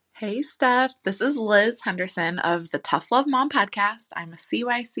Hey, Steph. This is Liz Henderson of the Tough Love Mom podcast. I'm a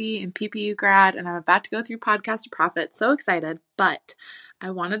CYC and PPU grad, and I'm about to go through Podcast to Profit. So excited. But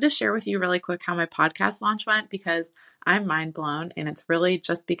I wanted to share with you really quick how my podcast launch went because I'm mind blown. And it's really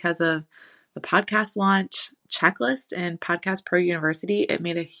just because of the podcast launch checklist and Podcast Pro University. It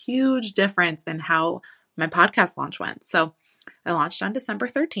made a huge difference in how my podcast launch went. So I launched on December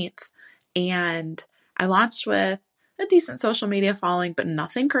 13th, and I launched with a decent social media following, but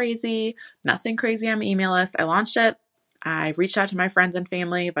nothing crazy on my email list. I launched it. I reached out to my friends and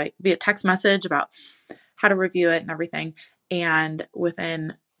family via text message about how to review it and everything. And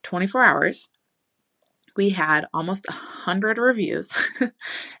within 24 hours, we had almost 100 reviews.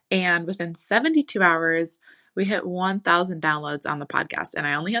 And within 72 hours, we hit 1,000 downloads on the podcast. And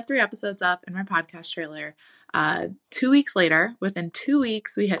I only had 3 episodes up in my podcast trailer. 2 weeks later, within 2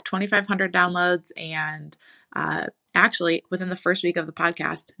 weeks, we hit 2,500 downloads. And actually, within the first week of the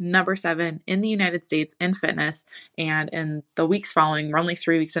podcast, number 7 in the United States in fitness. And in the weeks following, we're only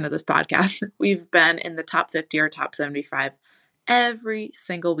 3 weeks into this podcast, we've been in the top 50 or top 75 every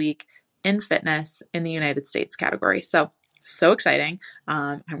single week in fitness in the United States category. So exciting.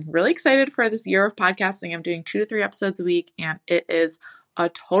 I'm really excited for this year of podcasting. I'm doing 2 to 3 episodes a week, and it is a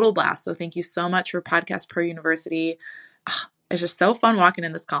total blast. So thank you so much for Podcast Pro University. It's just so fun walking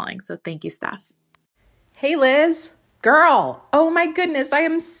in this calling. So thank you, Steph. Hey, Liz. Girl, oh my goodness, I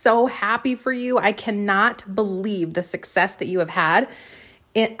am so happy for you. I cannot believe the success that you have had.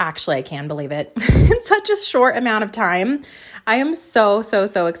 Actually, I can believe it. In such a short amount of time. I am so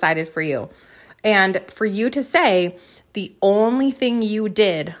excited for you. And for you to say the only thing you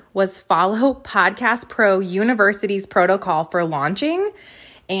did was follow Podcast Pro University's protocol for launching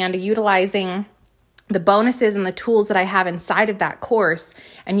and utilizing the bonuses and the tools that I have inside of that course,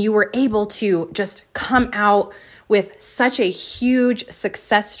 and you were able to just come out with such a huge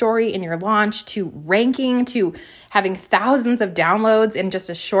success story in your launch, to ranking, to having thousands of downloads in just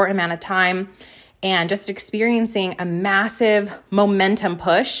a short amount of time, and just experiencing a massive momentum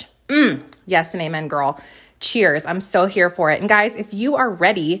push. Yes and amen, girl. Cheers. I'm so here for it. And guys, if you are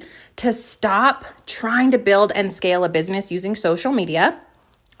ready to stop trying to build and scale a business using social media,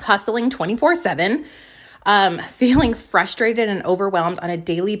 hustling 24/7, feeling frustrated and overwhelmed on a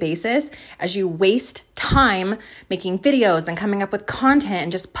daily basis as you waste time making videos and coming up with content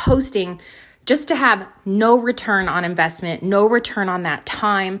and just posting just to have no return on investment, no return on that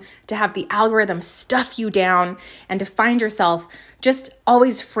time, to have the algorithm stuff you down, and to find yourself just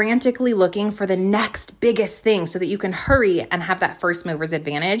always frantically looking for the next biggest thing so that you can hurry and have that first mover's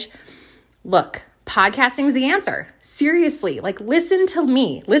advantage. Look, podcasting is the answer. Seriously, listen to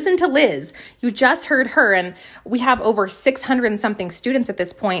me, listen to Liz. You just heard her, and we have over 600 and something students at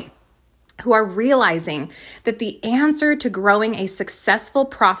this point who are realizing that the answer to growing a successful,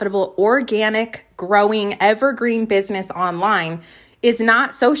 profitable, organic, growing, evergreen business online is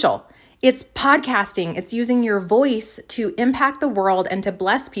not social. It's podcasting. It's using your voice to impact the world and to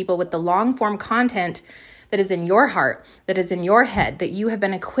bless people with the long form content that is in your heart, that is in your head, that you have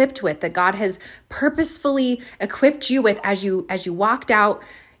been equipped with, that God has purposefully equipped you with as you walked out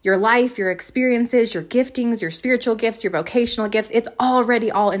your life, your experiences, your giftings, your spiritual gifts, your vocational gifts. It's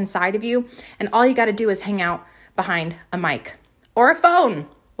already all inside of you. And all you got to do is hang out behind a mic or a phone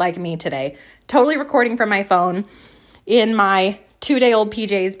like me today, totally recording from my phone in my 2-day-old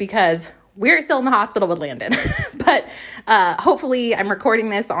PJs because we're still in the hospital with Landon. But hopefully I'm recording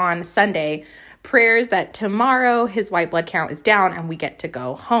this on Sunday. Prayers that tomorrow his white blood count is down and we get to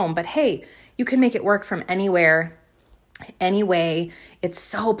go home. But hey, you can make it work from anywhere, anyway. It's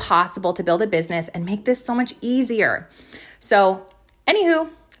so possible to build a business and make this so much easier. So anywho,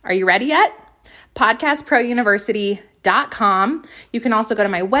 are you ready yet? podcastprouniversity.com. You can also go to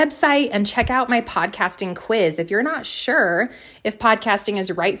my website and check out my podcasting quiz. If you're not sure if podcasting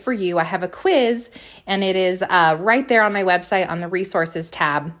is right for you, I have a quiz, and it is right there on my website on the resources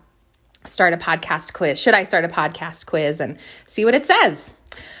tab. Start a podcast quiz. Should I start a podcast quiz and see what it says?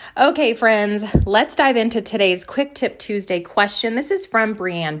 Okay, friends, let's dive into today's Quick Tip Tuesday question. This is from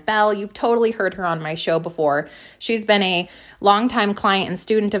Brianne Bell. You've totally heard her on my show before. She's been a longtime client and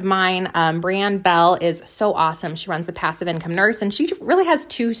student of mine. Brianne Bell is so awesome. She runs the Passive Income Nurse, and she really has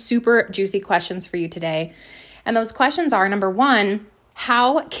 2 super juicy questions for you today. And those questions are, number 1,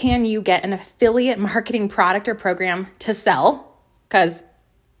 how can you get an affiliate marketing product or program to sell? Because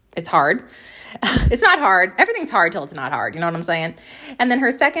it's hard. It's not hard. Everything's hard till it's not hard. You know what I'm saying? And then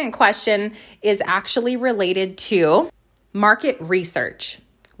her second question is actually related to market research.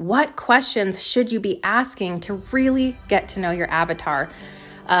 What questions should you be asking to really get to know your avatar?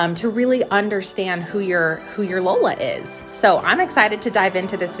 to really understand who your Lola is. So I'm excited to dive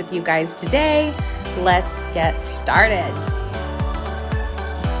into this with you guys today. Let's get started.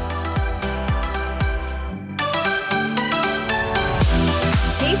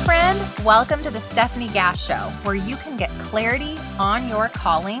 Hey friend, welcome to the Stephanie Gass Show, where you can get clarity on your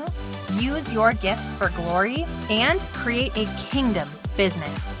calling, use your gifts for glory, and create a kingdom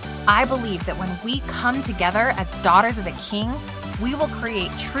business. I believe that when we come together as daughters of the King, we will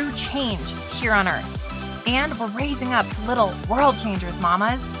create true change here on earth. And we're raising up little world changers,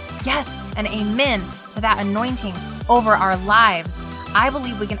 mamas. Yes, and amen to that anointing over our lives. I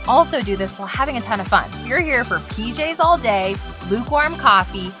believe we can also do this while having a ton of fun. You're here for PJs all day, lukewarm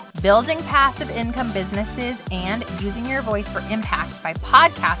coffee, building passive income businesses, and using your voice for impact by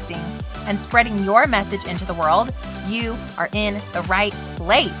podcasting and spreading your message into the world. You are in the right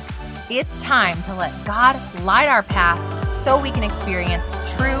place. It's time to let God light our path so we can experience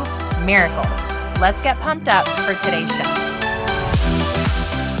true miracles. Let's get pumped up for today's show.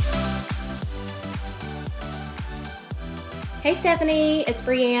 Hey Stephanie, it's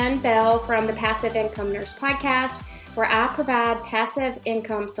Brianne Bell from the Passive Income Nurse Podcast, where I provide passive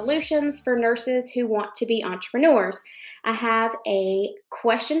income solutions for nurses who want to be entrepreneurs. I have a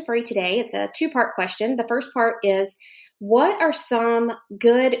question for you today. It's a two-part question. The first part is, what are some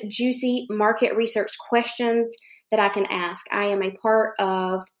good, juicy market research questions that I can ask? I am a part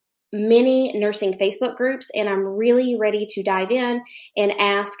of many nursing Facebook groups, and I'm really ready to dive in and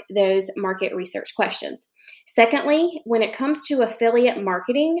ask those market research questions. Secondly, when it comes to affiliate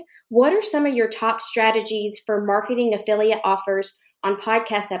marketing, what are some of your top strategies for marketing affiliate offers on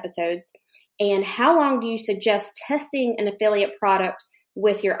podcast episodes? And how long do you suggest testing an affiliate product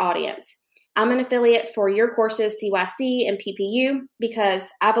with your audience? I'm an affiliate for your courses, CYC and PPU, because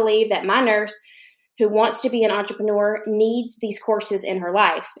I believe that my nurse who wants to be an entrepreneur needs these courses in her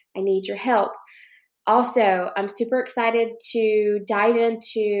life. I need your help. Also, I'm super excited to dive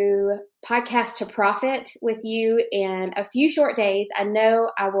into Podcast to Profit with you in a few short days. I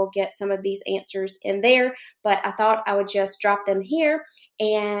know I will get some of these answers in there, but I thought I would just drop them here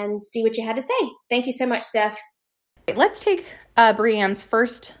and see what you had to say. Thank you so much, Steph. Let's take Brianne's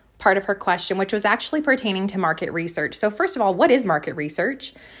first part of her question, which was actually pertaining to market research. So first of all, what is market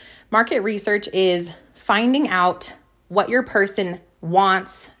research? Market research is finding out what your person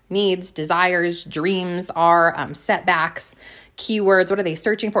wants, needs, desires, dreams are, setbacks, keywords. What are they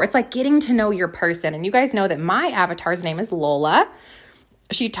searching for? It's like getting to know your person. And you guys know that my avatar's name is Lola.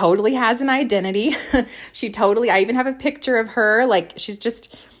 She totally has an identity. I even have a picture of her. Like, she's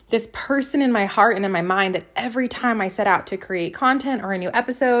just this person in my heart and in my mind that every time I set out to create content or a new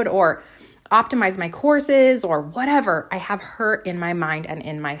episode or optimize my courses or whatever, I have her in my mind and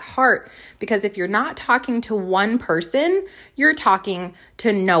in my heart. Because if you're not talking to one person, you're talking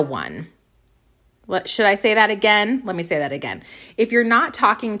to no one. Should I say that again? Let me say that again. If you're not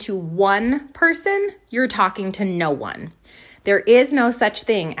talking to one person, you're talking to no one. There is no such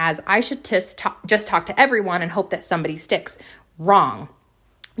thing as I should just talk to everyone and hope that somebody sticks. Wrong.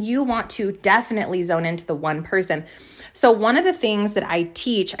 You want to definitely zone into the one person. So one of the things that I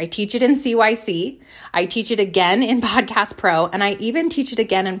teach it in CYC, I teach it again in Podcast Pro, and I even teach it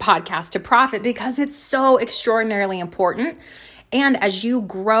again in Podcast to Profit because it's so extraordinarily important. And as you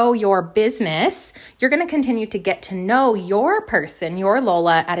grow your business, you're going to continue to get to know your person, your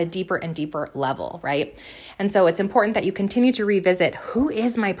Lola, at a deeper and deeper level, right? And so it's important that you continue to revisit, who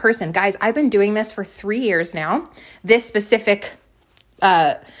is my person? Guys, I've been doing this for 3 years now. This specific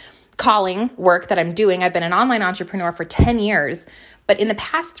calling work that I'm doing. I've been an online entrepreneur for 10 years, but in the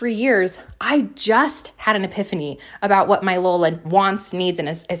past 3 years, I just had an epiphany about what my Lola wants, needs, and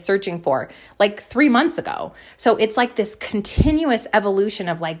is searching for like 3 months ago. So it's like this continuous evolution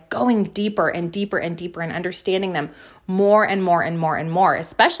of like going deeper and deeper and deeper and understanding them more and more and more and more,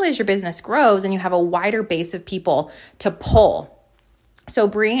 especially as your business grows and you have a wider base of people to pull. So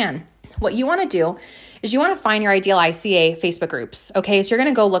Brianne, what you want to do is you want to find your ideal ICA Facebook groups. Okay, so you're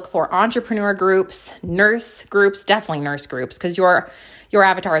going to go look for entrepreneur groups, nurse groups, definitely nurse groups, because your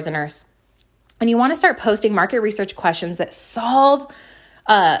avatar is a nurse. And you want to start posting market research questions that solve,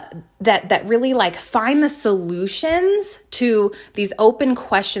 that really like find the solutions to these open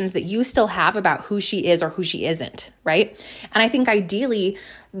questions that you still have about who she is or who she isn't, right? And I think ideally,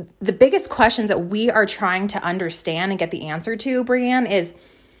 the biggest questions that we are trying to understand and get the answer to, Brianne, is,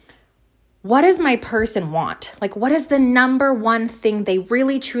 what does my person want? Like, what is the number one thing they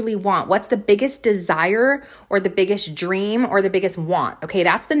really truly want? What's the biggest desire or the biggest dream or the biggest want? Okay,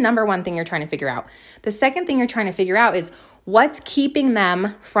 that's the number one thing you're trying to figure out. The second thing you're trying to figure out is what's keeping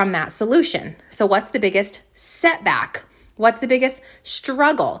them from that solution. So what's the biggest setback What's the biggest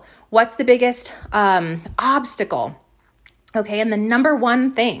struggle? What's the biggest obstacle? Okay, and the number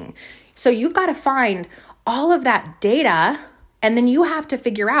one thing. So you've got to find all of that data, and then you have to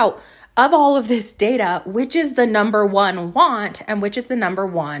figure out of all of this data, which is the number one want and which is the number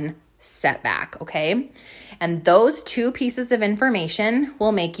one setback, okay? And those two pieces of information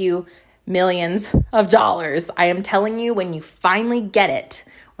will make you millions of dollars. I am telling you, when you finally get it,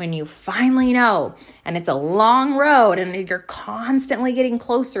 when you finally know, and it's a long road and you're constantly getting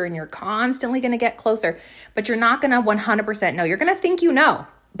closer and you're constantly going to get closer, but you're not going to 100% know. You're going to think you know.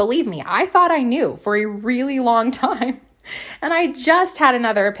 Believe me, I thought I knew for a really long time. And I just had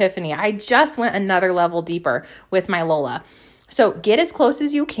another epiphany. I just went another level deeper with my Lola. So get as close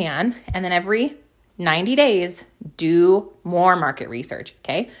as you can. And then every 90 days, do more market research.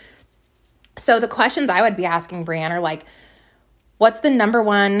 Okay. So the questions I would be asking Brianne are like, what's the number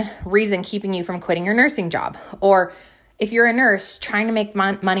one reason keeping you from quitting your nursing job? Or if you're a nurse trying to make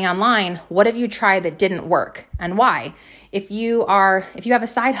money online, what have you tried that didn't work and why? If you have a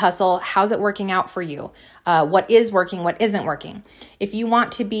side hustle, how's it working out for you? What is working? What isn't working? If you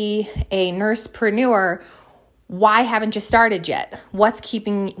want to be a nursepreneur, why haven't you started yet? What's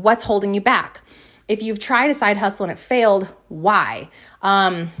holding you back? If you've tried a side hustle and it failed, why?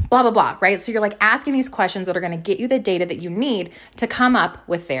 Blah, blah, blah, right? So you're like asking these questions that are going to get you the data that you need to come up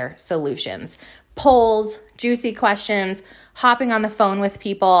with their solutions. Polls, juicy questions, hopping on the phone with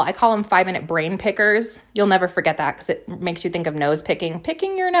people. I call them 5-minute brain pickers. You'll never forget that because it makes you think of nose picking.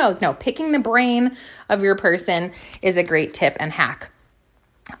 Picking your nose. No, picking the brain of your person is a great tip and hack.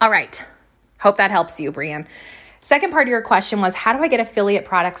 All right. Hope that helps you, Brianne. Second part of your question was, how do I get affiliate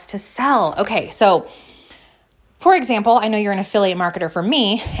products to sell? Okay, so for example, I know you're an affiliate marketer for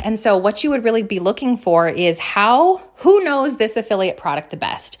me. And so what you would really be looking for is who knows this affiliate product the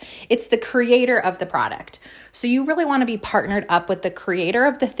best? It's the creator of the product. So you really want to be partnered up with the creator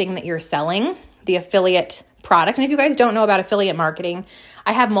of the thing that you're selling, the affiliate product. And if you guys don't know about affiliate marketing,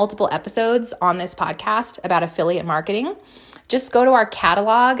 I have multiple episodes on this podcast about affiliate marketing. Just go to our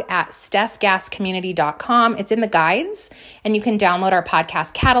catalog at stephgasscommunity.com. It's in the guides, and you can download our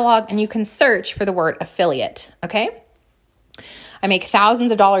podcast catalog and you can search for the word affiliate, okay? I make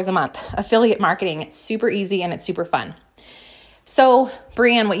thousands of dollars a month affiliate marketing. It's super easy and it's super fun. So,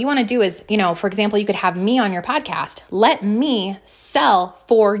 Brianne, what you want to do is, for example, you could have me on your podcast. Let me sell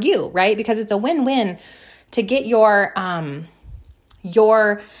for you, right? Because it's a win-win to get your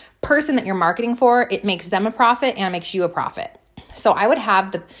person that you're marketing for. It makes them a profit and it makes you a profit. So I would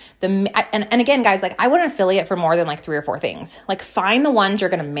have and again, guys, like I wouldn't affiliate for more than like 3 or 4 things. Like find the ones you're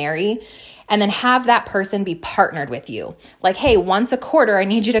going to marry and then have that person be partnered with you. Like, hey, once a quarter, I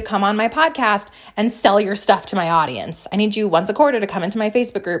need you to come on my podcast and sell your stuff to my audience. I need you once a quarter to come into my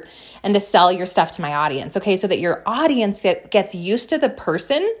Facebook group and to sell your stuff to my audience. Okay. So that your audience gets used to the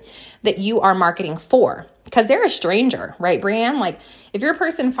person that you are marketing for, because they're a stranger, right, Brianne? Like if your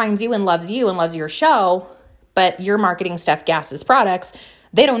person finds you and loves your show, but you're marketing Steph Gass's products,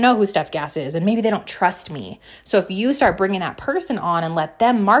 they don't know who Steph Gass is, and maybe they don't trust me. So if you start bringing that person on and let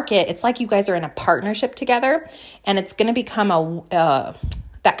them market, it's like you guys are in a partnership together, and it's going to become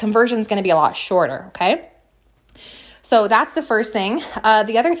that conversion is going to be a lot shorter, okay? So that's the first thing.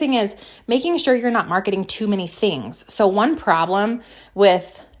 The other thing is making sure you're not marketing too many things. So one problem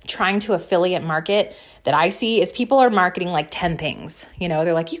with trying to affiliate market that I see is people are marketing like 10 things.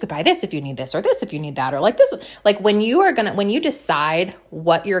 They're like, you could buy this if you need this, or this if you need that, or like this. Like when you decide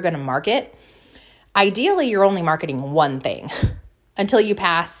what you're going to market, ideally you're only marketing one thing until you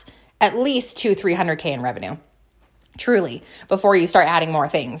pass at least 200-300K in revenue, truly, before you start adding more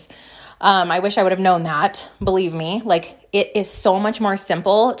things. I wish I would have known that. Believe me, like it is so much more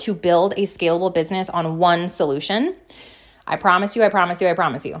simple to build a scalable business on one solution. I promise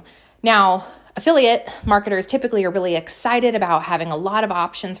you. Now, affiliate marketers typically are really excited about having a lot of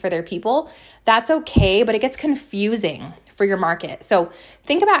options for their people. That's okay, but it gets confusing for your market. So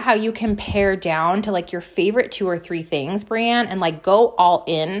think about how you can pare down to like your favorite 2 or 3 things, Brianne, and like go all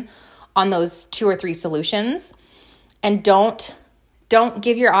in on those 2 or 3 solutions. And don't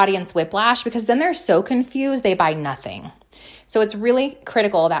give your audience whiplash, because then they're so confused, they buy nothing. So it's really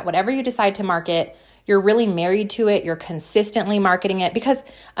critical that whatever you decide to market, you're really married to it. You're consistently marketing it, because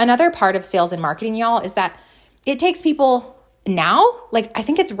another part of sales and marketing, y'all, is that it takes people now, like I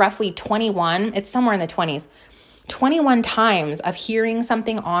think it's roughly 21, it's somewhere in the 20s, 21 times of hearing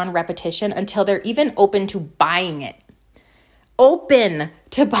something on repetition until they're even open to buying it. Open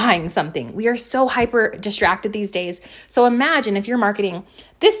to buying something. We are so hyper distracted these days. So imagine if you're marketing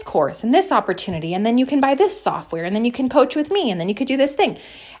this course and this opportunity, and then you can buy this software, and then you can coach with me, and then you could do this thing.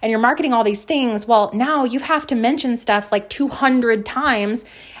 And you're marketing all these things. Well, now you have to mention stuff like 200 times,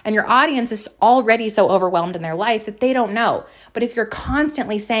 and your audience is already so overwhelmed in their life that they don't know. But if you're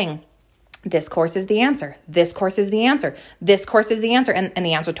constantly saying, this course is the answer. This course is the answer. This course is the answer. And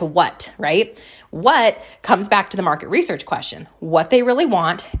the answer to what, right? What comes back to the market research question, what they really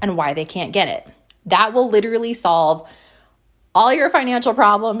want and why they can't get it. That will literally solve all your financial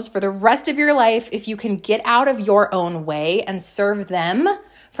problems for the rest of your life if you can get out of your own way and serve them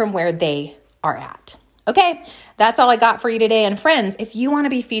from where they are at. Okay, that's all I got for you today. And friends, if you want to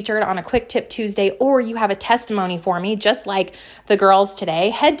be featured on a Quick Tip Tuesday, or you have a testimony for me, just like the girls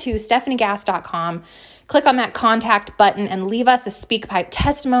today, head to StephanieGass.com, click on that contact button, and leave us a SpeakPipe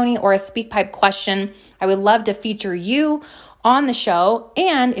testimony or a SpeakPipe question. I would love to feature you on the show.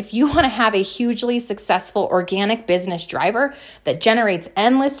 And if you want to have a hugely successful organic business driver that generates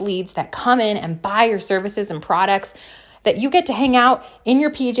endless leads that come in and buy your services and products, that you get to hang out in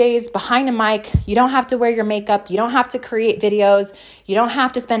your PJs behind a mic. You don't have to wear your makeup. You don't have to create videos. You don't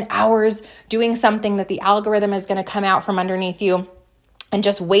have to spend hours doing something that the algorithm is going to come out from underneath you and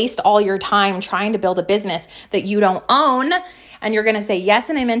just waste all your time trying to build a business that you don't own. And you're going to say, yes,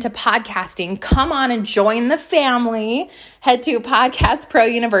 and I'm into podcasting. Come on and join the family. Head to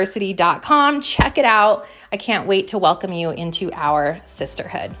podcastprouniversity.com. Check it out. I can't wait to welcome you into our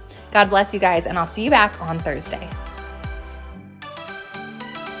sisterhood. God bless you guys, and I'll see you back on Thursday.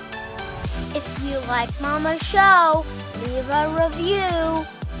 If you like Mama's show, leave a review.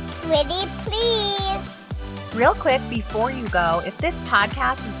 Pretty please. Real quick before you go, if this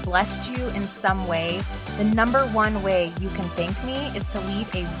podcast has blessed you in some way, the number one way you can thank me is to leave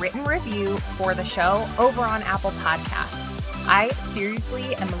a written review for the show over on Apple Podcasts. I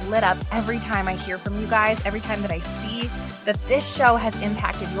seriously am lit up every time I hear from you guys, every time that I see that this show has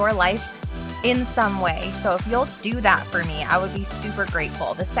impacted your life in some way. So if you'll do that for me, I would be super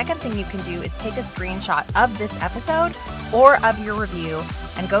grateful. The second thing you can do is take a screenshot of this episode or of your review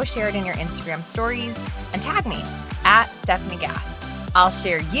and go share it in your Instagram stories and tag me at Stephanie Gass. I'll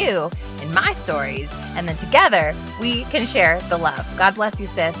share you in my stories, and then together we can share the love. God bless you,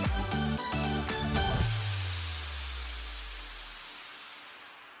 sis.